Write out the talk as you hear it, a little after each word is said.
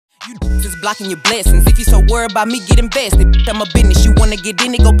is blocking your blessings. If you so worried about me, get invested. I'm a business, you wanna get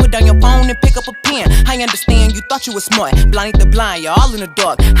in it, go put down your phone and pick up a pen. I understand you thought you was smart, blind the blind, you're all in the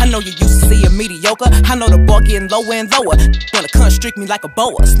dark. I know you used to see a mediocre, I know the bar getting lower and lower. Wanna constrict me like a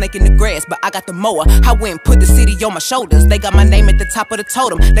boa, snake in the grass, but I got the mower. I went and put the city on my shoulders, they got my name at the top of the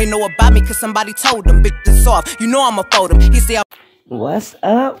totem. They know about me cause somebody told them, bitch is soft, you know I'ma fold them. He said, what's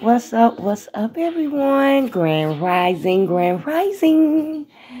up, what's up, what's up, everyone? Grand Rising, Grand Rising.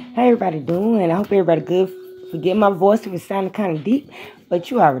 How everybody doing? I hope everybody good. Forget my voice if it sounded kind of deep, but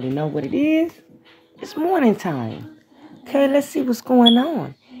you already know what it is. It's morning time. Okay, let's see what's going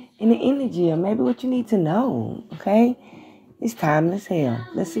on in the energy, or maybe what you need to know. Okay, it's timeless hell.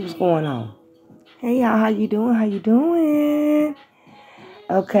 Let's see what's going on. Hey y'all, how you doing? How you doing?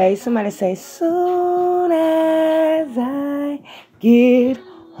 Okay, somebody say, soon as I get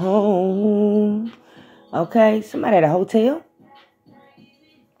home. Okay, somebody at a hotel.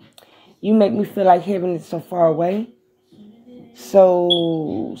 You make me feel like heaven is so far away.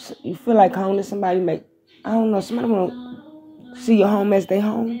 So you feel like home to somebody I don't know, somebody want to see your home as they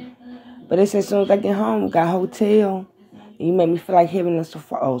home. But they say as soon as I get home, we got a hotel. And you make me feel like heaven is so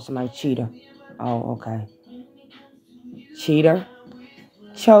far. Oh, somebody cheater. Oh, okay. Cheater.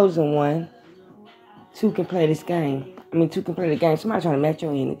 Chosen one. Two can play this game. Two can play the game. Somebody trying to match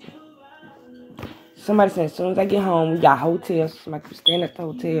your energy. Somebody said, as soon as I get home, we got hotels. Somebody could stand at the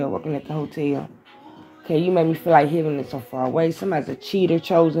hotel, working at the hotel. Okay, you make me feel like heaven is so far away. Somebody's a cheater,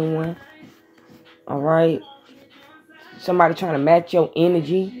 chosen one. All right. Somebody trying to match your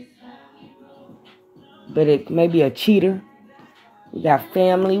energy. But it may be a cheater. We got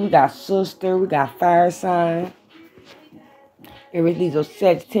family, we got sister, we got fire sign. These are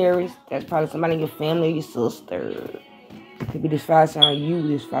Sagittarius. That's probably somebody in your family or your sister. Could be this fire sign, you,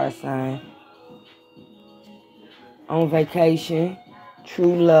 this fire sign. On vacation,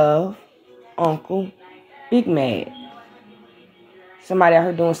 true love, uncle, big mad. Somebody out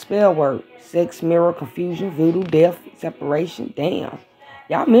here doing spell work. Sex, mirror, confusion, voodoo, death, separation. Damn.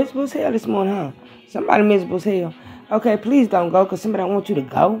 Y'all miserable as hell this morning, huh? Somebody miserable as hell. Okay, please don't go because somebody don't want you to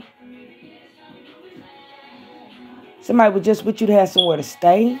go. Somebody would just want you to have somewhere to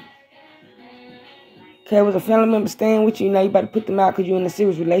stay. Okay, was a family member staying with you? You know, you about to put them out because you're in a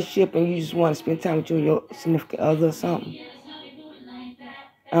serious relationship and you just want to spend time with you and your significant other or something.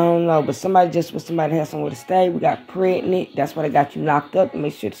 I don't know, but somebody just wants somebody to have somewhere to stay. We got pregnant. That's why they got you locked up to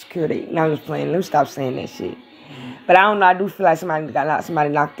make sure the security. Now I'm just playing. Let me stop saying that shit. But I don't know. I do feel like somebody got somebody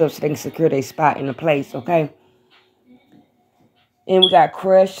locked up so they can secure their spot in the place, okay? And we got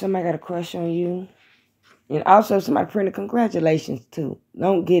crush. Somebody got a crush on you. And also somebody printed congratulations too.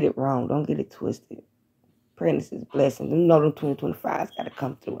 Don't get it wrong. Don't get it twisted. Pregnancy is a blessing. You know them 2025's got to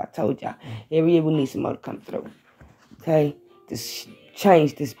come through. I told y'all. Every year we need some more to come through. Okay? Just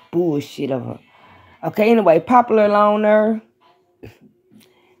change this bullshit of her. Okay, anyway. Popular loner.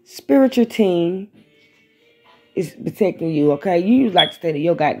 Spiritual team is protecting you, okay? You like to stay to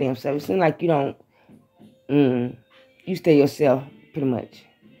your goddamn self. It seems like you don't. You stay yourself, pretty much.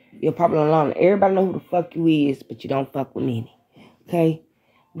 You're popular loner. Everybody know who the fuck you is, but you don't fuck with many. Okay?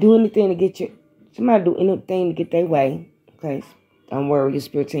 Do anything to get your... Somebody do anything to get their way. Okay? Don't worry, your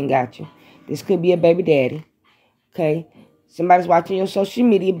spirit team got you. This could be a baby daddy. Okay? Somebody's watching your social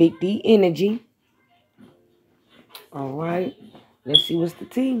media, Big D energy. All right. Let's see what's the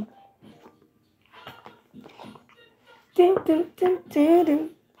tea. Okay,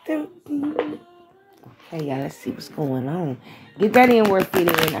 y'all, let's see what's going on. Get that in where it fit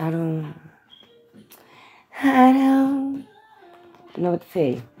in. I don't know what to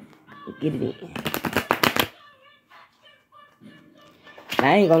say. Get it in.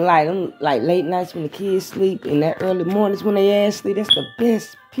 I ain't gonna lie, them like late nights when the kids sleep and that early mornings when they ass sleep, that's the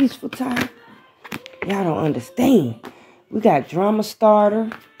best peaceful time. Y'all don't understand. We got drama starter.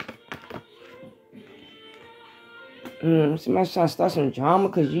 Somebody's trying to start some drama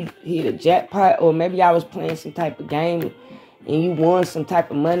because you hit a jackpot, or maybe y'all was playing some type of game and you won some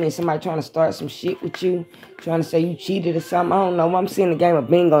type of money and somebody trying to start some shit with you, trying to say you cheated or something. I don't know. I'm seeing the game of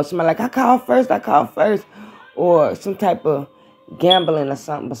bingo. Somebody like, I called first. Or some type of gambling or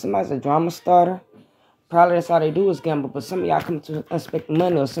something. But somebody's a drama starter. Probably that's all they do is gamble. But some of y'all come to unexpected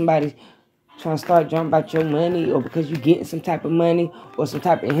money, or somebody's trying to start drama about your money, or because you're getting some type of money or some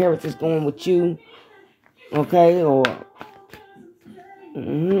type of inheritance going with you. Okay, or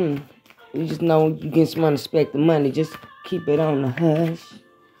you just know you get some unexpected money. Just keep it on the hush.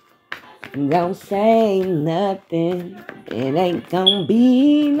 Don't say nothing. It ain't gonna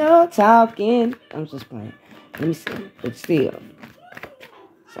be no talking. I'm just playing. Let me see. But still,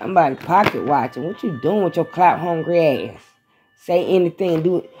 somebody pocket watching. What you doing with your clout hungry ass? Say anything,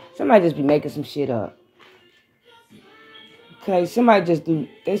 do it. Somebody just be making some shit up. Okay, somebody just do,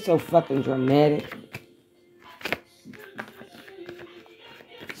 they so fucking dramatic.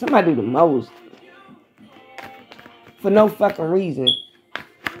 Somebody do the most. For no fucking reason.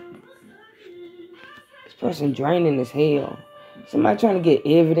 This person draining as hell. Somebody trying to get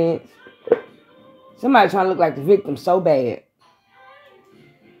evidence. Somebody trying to look like the victim so bad.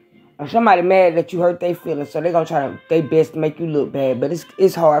 Or somebody mad that you hurt their feelings, so they gonna try to their best to make you look bad. But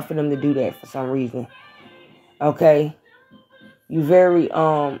it's hard for them to do that for some reason. Okay? You very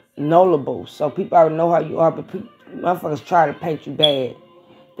knowable. So people already know how you are, but motherfuckers try to paint you bad.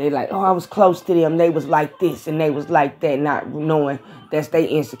 They like, oh, I was close to them. They was like this and they was like that, not knowing that's they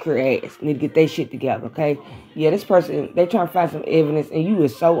insecure ass. Need to get their shit together, okay? Yeah, this person, they trying to find some evidence, and you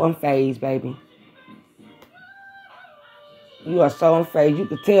is so unfazed, baby. You are so unfazed. You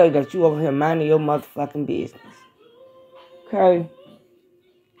could tell that you over here minding your motherfucking business. Okay?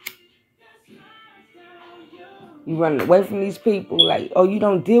 You running away from these people. Like, oh, you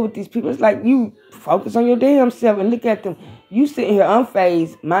don't deal with these people. It's like you focus on your damn self and look at them. You sitting here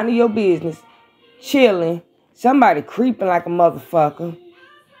unfazed, minding your business, chilling. Somebody creeping like a motherfucker.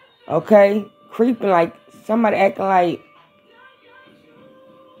 Okay? Creeping like somebody acting like,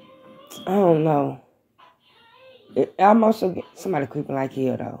 I don't know. I'm also somebody creeping like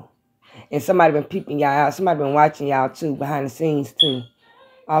hell though. And somebody been peeping y'all out. Somebody been watching y'all too, behind the scenes too.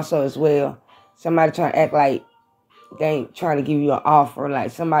 Also as well. Somebody trying to act like they ain't trying to give you an offer.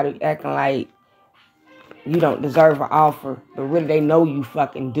 Like somebody acting like you don't deserve an offer, but really they know you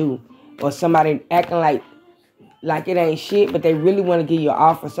fucking do. Or somebody acting like it ain't shit, but they really want to give you an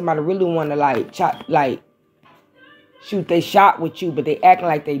offer. Somebody really want to shoot they shot with you, but they acting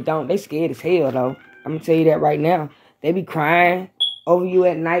like they don't. They scared as hell though. I'm gonna tell you that right now. They be crying over you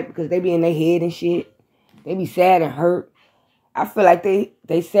at night because they be in their head and shit. They be sad and hurt. I feel like they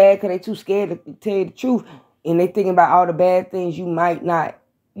sad because they too scared to tell you the truth. And they thinking about all the bad things you might not,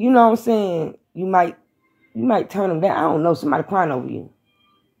 you know what I'm saying? You might turn them down. I don't know, somebody crying over you.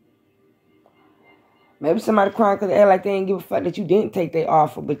 Maybe somebody crying because they act like they ain't give a fuck that you didn't take their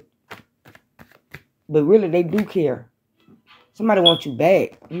offer, but really they do care. Somebody wants you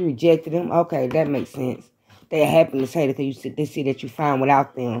back. You rejected them. Okay, that makes sense. They're happy as hell because they see that you fine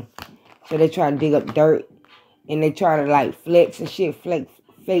without them. So they try to dig up dirt and they try to like flex and shit, fake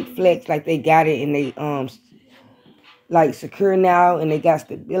flex like they got it and they like secure now and they got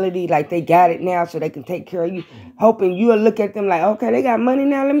stability, like they got it now so they can take care of you. Hoping you'll look at them like, okay, they got money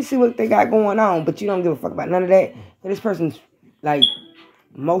now. Let me see what they got going on. But you don't give a fuck about none of that. But this person's like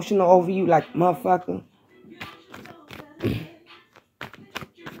emotional over you like motherfucker.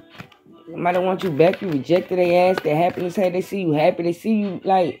 Somebody want you back, you rejected their ass, they're happy as hell, they see you happy, they see you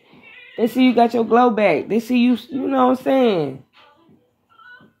like, they see you got your glow back, they see you, you know what I'm saying?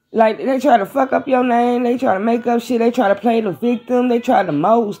 Like, they try to fuck up your name, they try to make up shit, they try to play the victim, they try the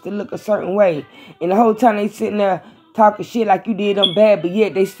most to look a certain way. And the whole time they sitting there talking shit like you did them bad, but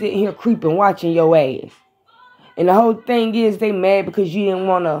yet they sitting here creeping, watching your ass. And the whole thing is they mad because you didn't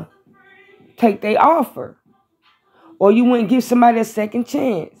want to take their offer. Or you wouldn't give somebody a second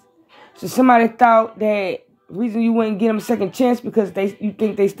chance. So somebody thought that the reason you wouldn't give them a second chance because you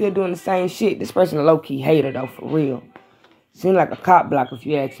think they still doing the same shit. This person a low-key hater, though, for real. Seems like a cop block, if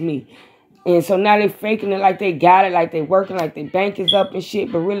you ask me. And so now they faking it like they got it, like they working, like their bank is up and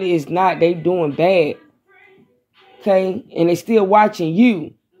shit, but really it's not. They doing bad. Okay? And they still watching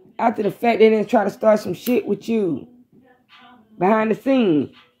you. After the fact, they didn't try to start some shit with you. Behind the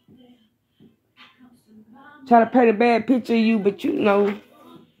scenes. Trying to paint a bad picture of you, but you know...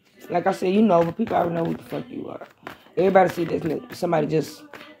 Like I said, you know, but people already know who the fuck you are. Everybody see this nigga. Somebody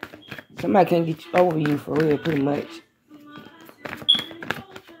can't get you over you for real, pretty much.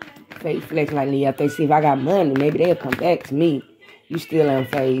 Fake flex like Lee. If they see if I got money, maybe they'll come back to me. You still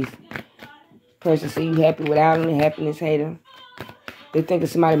unfazed. Person see you happy without them, happiness hater. They think of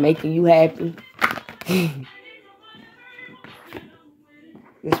somebody making you happy.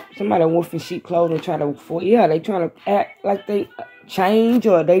 Somebody wolfing sheep clothing try to, they trying to act like they change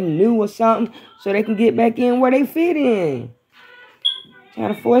or they new or something so they can get back in where they fit in.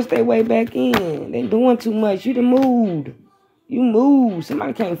 Trying to force their way back in. They doing too much. You done moved. You moved.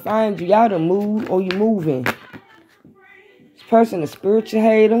 Somebody can't find you. Y'all done moved or you moving. This person a spiritual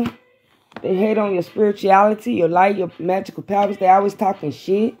hater. They hate on your spirituality, your light, your magical powers. They always talking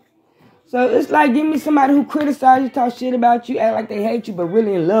shit. So it's like, give me somebody who criticize you, talk shit about you, act like they hate you, but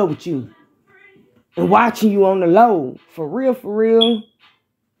really in love with you. And watching you on the low. For real, for real.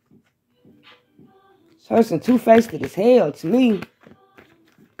 This person two-faced as hell to me.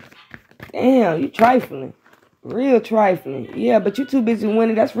 Damn, you trifling. Real trifling. Yeah, but you too busy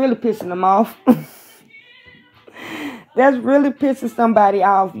winning. That's really pissing them off. That's really pissing somebody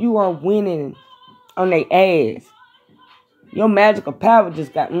off. You are winning on their ass. Your magical power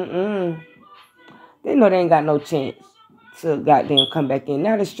just got, They know they ain't got no chance to goddamn come back in.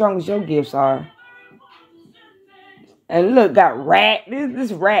 Not as strong as your gifts are. And look, got rat.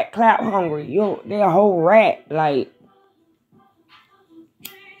 This rat clap hungry. Yo, they a whole rat. Like,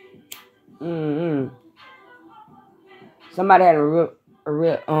 Somebody had a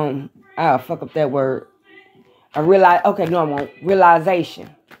real, I'll fuck up that word. Okay, no, I won't. Realization.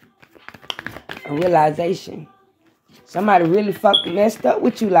 A realization. Somebody really fucking messed up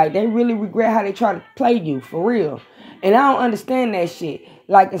with you. Like, they really regret how they try to play you, for real. And I don't understand that shit.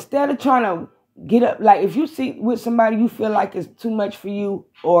 Like, instead of trying to get up, like, if you see with somebody you feel like it's too much for you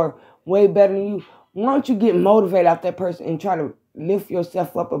or way better than you, why don't you get motivated off that person and try to lift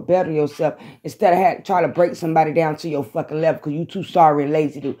yourself up or better yourself instead of trying to break somebody down to your fucking level because you too sorry and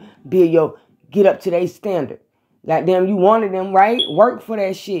lazy to get up to their standard. Like, damn, you wanted them, right? Work for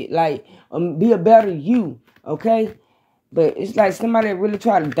that shit. Like, be a better you, okay? But it's like somebody that really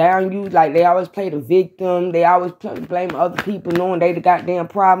try to down you. Like, they always play the victim. They always blame other people knowing they the goddamn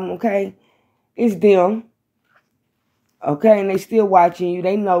problem, okay? It's them. Okay? And they still watching you.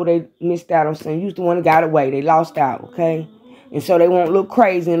 They know they missed out on something. You was the one that got away. They lost out, okay? And so they won't look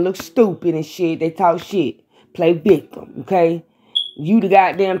crazy and look stupid and shit. They talk shit. Play victim, okay? You the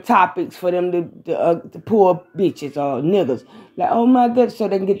goddamn topics for them the poor bitches or niggas. Like, oh my God, so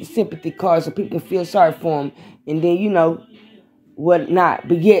they can get the sympathy card so people can feel sorry for them. And then, you know, whatnot.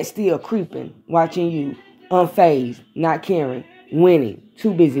 But yet still creeping, watching you, unfazed, not caring, winning,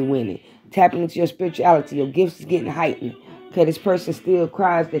 too busy winning, tapping into your spirituality. Your gifts is getting heightened. Okay, this person still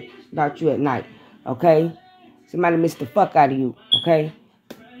cries about you at night. Okay? Somebody missed the fuck out of you. Okay?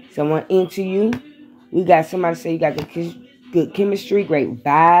 Someone into you. We got somebody say you got good chemistry, great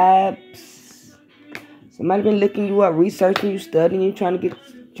vibes. Somebody been looking you up, researching you, studying you, trying to get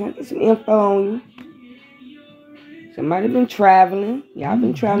some info on you. Somebody been traveling. Y'all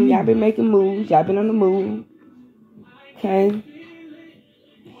been traveling. Y'all been making moves. Y'all been on the move. Okay.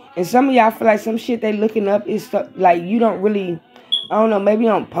 And some of y'all feel like some shit they looking up is like you don't really, I don't know, maybe you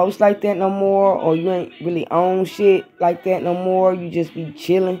don't post like that no more, or you ain't really own shit like that no more. You just be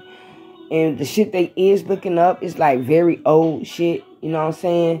chilling. And the shit they is looking up is like very old shit. You know what I'm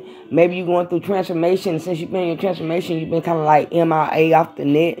saying? Maybe you're going through transformation. And since you've been in your transformation, you've been kind of like MIA off the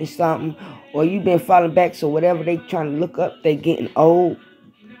net and something. Or you've been falling back. So whatever they trying to look up, they getting old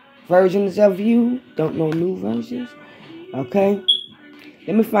versions of you. Don't know new versions. Okay?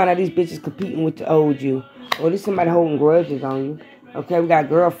 Let me find out these bitches competing with the old you. Or this somebody holding grudges on you. Okay? We got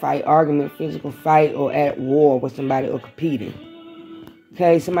girl fight, argument, physical fight, or at war with somebody or competing.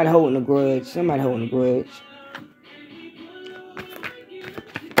 Okay, somebody holding a grudge. Somebody holding a grudge.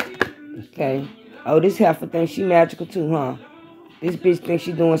 Okay. Oh, this heifer thinks she magical too, huh? This bitch thinks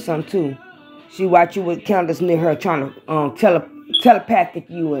she doing something too. She watch you with candles near her trying to telepathic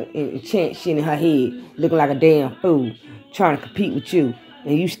you and chant shit in her head. Looking like a damn fool. Trying to compete with you.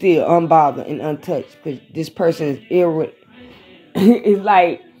 And you still unbothered and untouched. Because this person is it's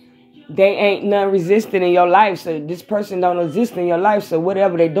like they ain't none resistant in your life, so this person don't exist in your life, so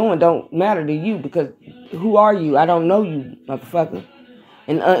whatever they doing don't matter to you, because who are you? I don't know you, motherfucker.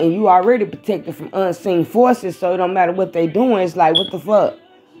 And you already protected from unseen forces, so it don't matter what they doing. It's like, what the fuck?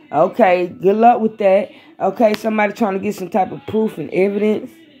 Okay, good luck with that. Okay, somebody trying to get some type of proof and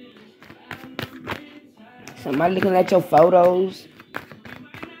evidence. Somebody looking at your photos.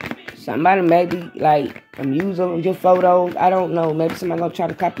 Somebody maybe like amuse of your photos. I don't know. Maybe somebody gonna try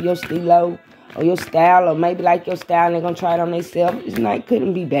to copy your stilo or your style, or maybe like your style and they're gonna try it on themselves. It's not,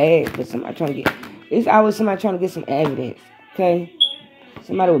 couldn't be bad, but somebody trying to get, it's always somebody trying to get some evidence. Okay?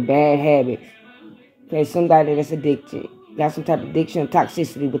 Somebody with bad habits. Okay, somebody that's addicted. Got some type of addiction or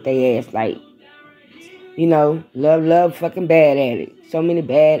toxicity with their ass. Like, you know, love, fucking bad at it. So many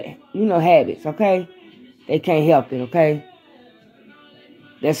bad, habits, okay? They can't help it, okay?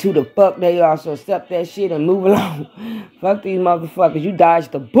 That's who the fuck they are, so accept that shit and move along. Fuck these motherfuckers. You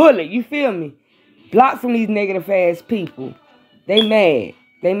dodged the bullet, you feel me? Block from these negative ass people. They mad.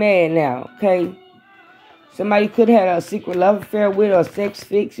 They mad now, okay? Somebody could have had a secret love affair with or a sex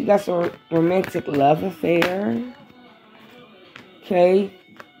fix. You got some romantic love affair. Okay?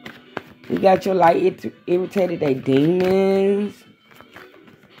 You got your light irritated they demons.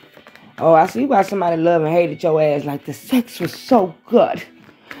 Oh, I see why somebody love and hated your ass. Like, the sex was so good,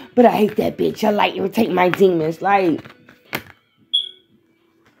 but I hate that bitch. I like irritate my demons. Like,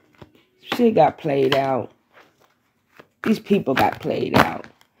 shit got played out. These people got played out.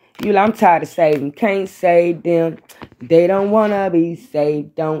 You like, I'm tired of saving. Can't save them. They don't want to be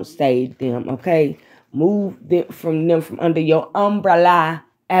saved. Don't save them, okay? Move them from under your umbrella.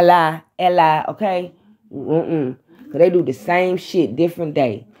 Ella, okay? Because they do the same shit, different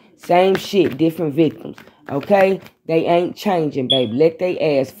day. Same shit, different victims, okay? They ain't changing, baby. Let they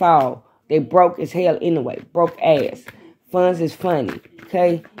ass fall. They broke as hell anyway. Broke ass. Funds is funny,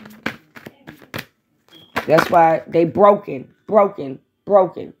 okay? That's why they broke ass.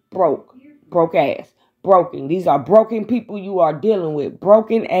 Broken. These are broken people you are dealing with.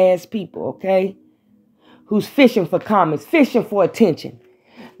 Broken ass people, okay? Who's fishing for comments, fishing for attention.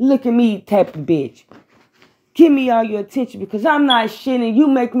 Look at me type of bitch. Give me all your attention because I'm not shit and you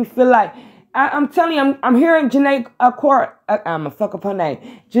make me feel like... I'm telling you, I'm hearing Janae Court. I'm going to fuck up her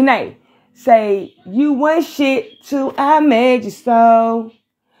name. Janae say, you want shit till I made you so.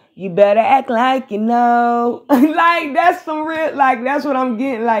 You better act like you know. Like, that's some real... Like, that's what I'm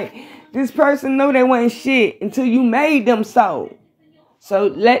getting. Like, this person know they wasn't shit until you made them so. So,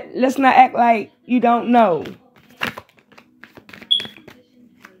 let's not act like you don't know.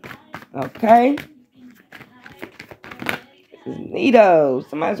 Okay? Neato.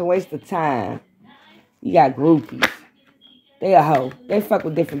 Somebody's a waste of time. You got groupies. They a hoe. They fuck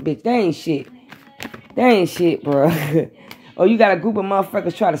with different bitch. They ain't shit, bro. Or you got a group of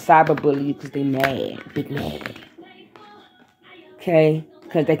motherfuckers try to cyberbully you because they mad. Big mad. Okay?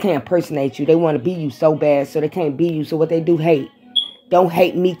 Because they can't impersonate you. They want to be you so bad, so they can't be you. So what they do, hate. Don't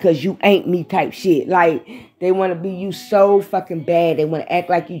hate me because you ain't me type shit. Like, they want to be you so fucking bad. They want to act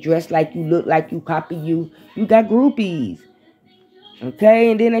like you, dress like you, look like you, copy you. You got groupies. Okay,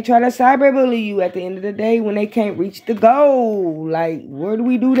 and then they try to cyberbully you at the end of the day when they can't reach the goal. Like, where do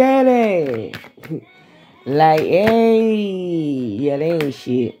we do that at? Like, hey, yeah, they ain't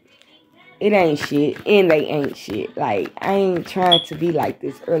shit. It ain't shit, and they ain't shit. Like, I ain't trying to be like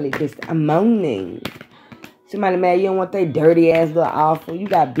this early. Just, I'm moaning. Somebody mad, you don't want that dirty ass little offer. You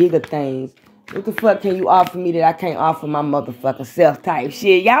got bigger things. What the fuck can you offer me that I can't offer my motherfucking self type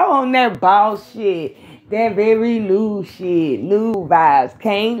shit? Y'all on that boss shit. That very new shit. New vibes.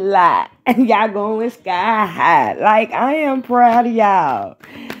 Can't lie. And y'all going sky high. Like, I am proud of y'all.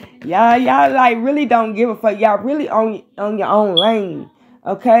 Y'all like really don't give a fuck. Y'all really on your own lane.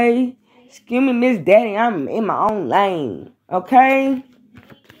 Okay? Excuse me, Miss Daddy. I'm in my own lane. Okay?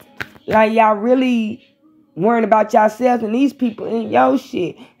 Like, y'all really worrying about yourselves and these people in your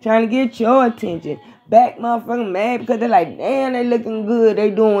shit. Trying to get your attention. Back motherfucking mad because they're like, damn, they looking good.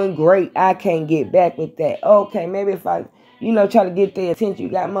 They doing great. I can't get back with that. Okay, maybe if I, try to get their attention.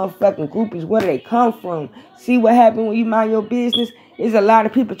 You got motherfucking groupies. Where do they come from? See what happened when you mind your business? There's a lot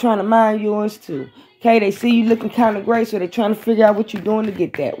of people trying to mind yours too. Okay, they see you looking kind of great, so they're trying to figure out what you're doing to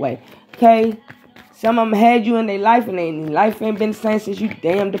get that way. Okay? Some of them had you in their life, and their life ain't been the same since you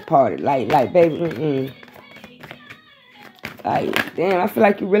damn departed. Like, baby, Like, damn, I feel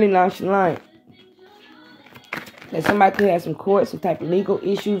like you're really nonchalant. That somebody could have some some type of legal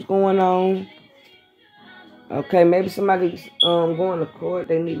issues going on. Okay, maybe somebody's going to court.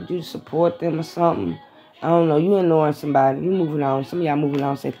 They need you to support them or something. I don't know. You ignoring somebody. You moving on. Some of y'all moving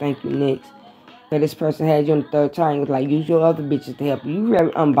on. Say thank you next. That this person had you on the third triangle. Like, use your other bitches to help you. You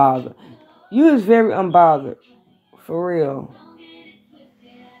very unbothered. You is very unbothered. For real.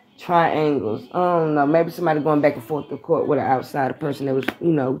 Triangles. I don't know. Maybe somebody going back and forth to court with an outsider person that was,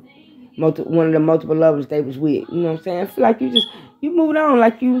 one of the multiple lovers they was with. You know what I'm saying? I feel like you moving on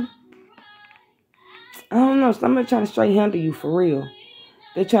like you, I don't know, somebody trying to straight handle you for real.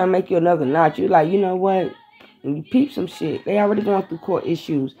 They trying to make you another notch. You like, you know what? And you peep some shit. They already going through court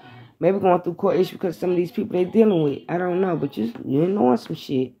issues. Maybe going through court issues because some of these people they dealing with. I don't know, but you knowing some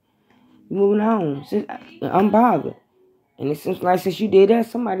shit. You moving on. I'm bothered. And it seems like since you did that,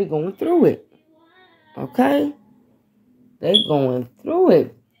 somebody going through it. Okay? They going through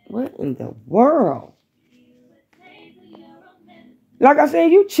it. What in the world? Like I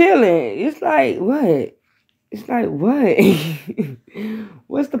said, you chilling. It's like, what? It's like, what?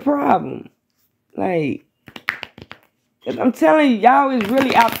 What's the problem? Like, I'm telling you, y'all is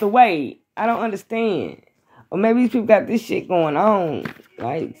really out the way. I don't understand. Or maybe these people got this shit going on.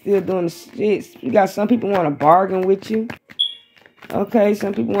 Like, still doing the shit. You got some people want to bargain with you. Okay,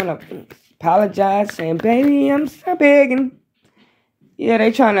 some people want to apologize, saying, baby, I'm so begging. Yeah,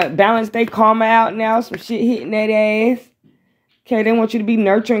 they trying to balance their karma out now. Some shit hitting that ass. Okay, they want you to be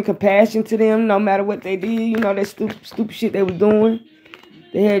nurturing compassion to them no matter what they did. You know, that stupid shit they was doing.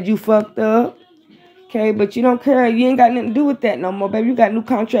 They had you fucked up. Okay, but you don't care. You ain't got nothing to do with that no more, baby. You got new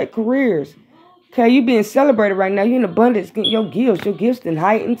contract careers. Okay, you being celebrated right now. You in abundance getting your gifts. Your gifts done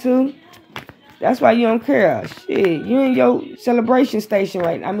heightened too. That's why you don't care. Shit, you in your celebration station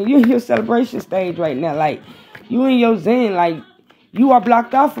right now. I mean, you in your celebration stage right now. Like, you in your zen. Like, you are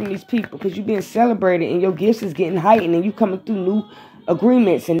blocked off from these people because you being celebrated and your gifts is getting heightened and you coming through new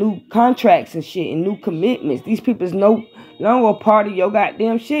agreements and new contracts and shit and new commitments. These people's no longer a part of your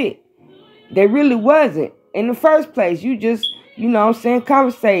goddamn shit. They really wasn't. In the first place, you just, you know what I'm saying,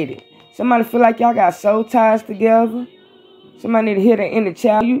 conversated. Somebody feel like y'all got soul ties together. Somebody need to hear that inner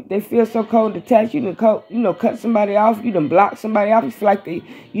child. They feel so cold detached. You done cut somebody off. You done block somebody off. You feel like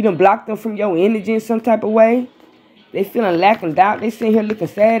you done blocked them from your energy in some type of way. They feeling lack and doubt. They sitting here looking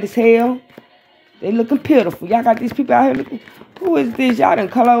sad as hell. They looking pitiful. Y'all got these people out here looking, who is this? Y'all done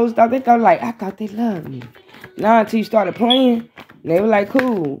closed out. They thought like, I thought they loved me. Now until you started playing, they were like,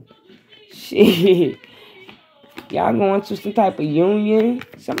 cool. Shit. Y'all going through some type of union.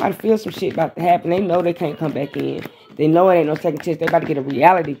 Somebody feels some shit about to happen. They know they can't come back in. They know it ain't no second chance. They about to get a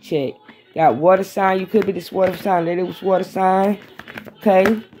reality check. Got water sign. You could be this water sign. They was water sign.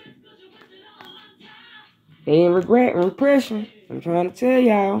 Okay. They ain't regret and repression. I'm trying to tell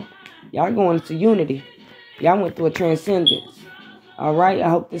y'all. Y'all going into unity. Y'all went through a transcendence. Alright. I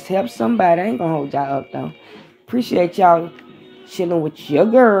hope this helps somebody. I ain't gonna hold y'all up though. Appreciate y'all chilling with your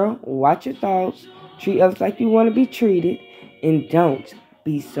girl. Watch your thoughts. Treat others like you want to be treated. And don't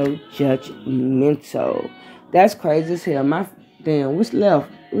be so judgmental. That's crazy as hell. Damn, what's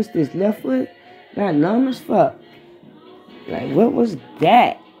left? What's this? Left foot? Not numb as fuck. Like, what was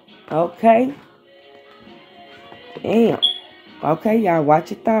that? Okay. Damn. Okay, y'all,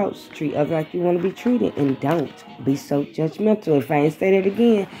 watch your thoughts. Treat others like you want to be treated. And don't be so judgmental. If I ain't say that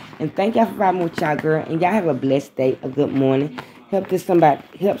again. And thank y'all for vibing with y'all, girl. And y'all have a blessed day, a good morning. Help somebody.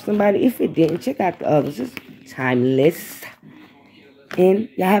 If it didn't, check out the others. It's timeless. And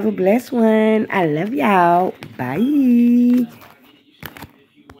y'all have a blessed one. I love y'all. Bye.